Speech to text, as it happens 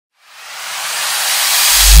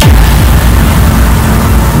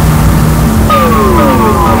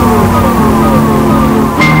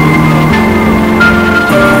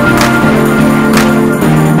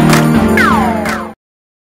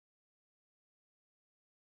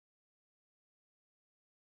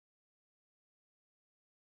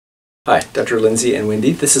Hi, Dr. Lindsey and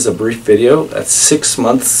Wendy. This is a brief video, a 6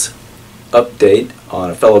 months update on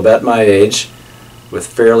a fellow about my age with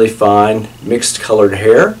fairly fine mixed colored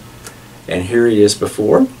hair. And here he is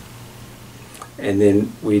before. And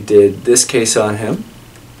then we did this case on him.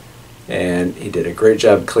 And he did a great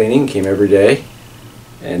job cleaning, came every day.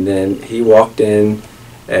 And then he walked in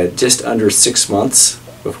at just under 6 months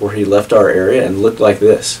before he left our area and looked like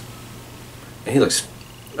this. And he looks,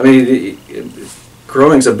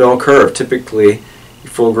 growing's a bell curve. Typically,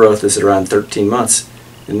 full growth is at around 13 months.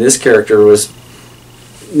 And this character was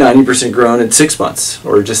 90% grown at 6 months,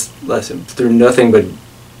 or just less, through nothing but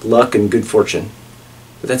luck and good fortune.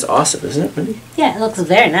 But that's awesome, isn't it, Wendy? Yeah, it looks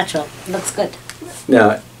very natural. It looks good.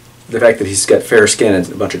 Now, the fact that he's got fair skin and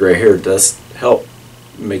a bunch of gray hair does help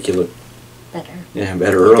make you look better. Yeah,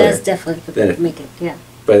 better earlier. It does definitely make it, yeah.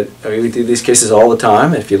 But we do these cases all the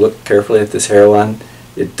time. If you look carefully at this hairline,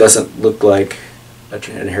 it doesn't look like a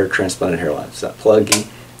hair transplanted hairline. It's not pluggy,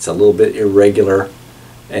 it's a little bit irregular,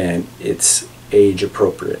 and it's age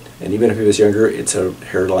appropriate. And even if he was younger, it's a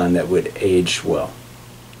hairline that would age well.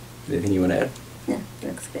 Anything you want to add? Yeah,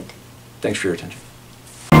 looks good. Thanks for your attention.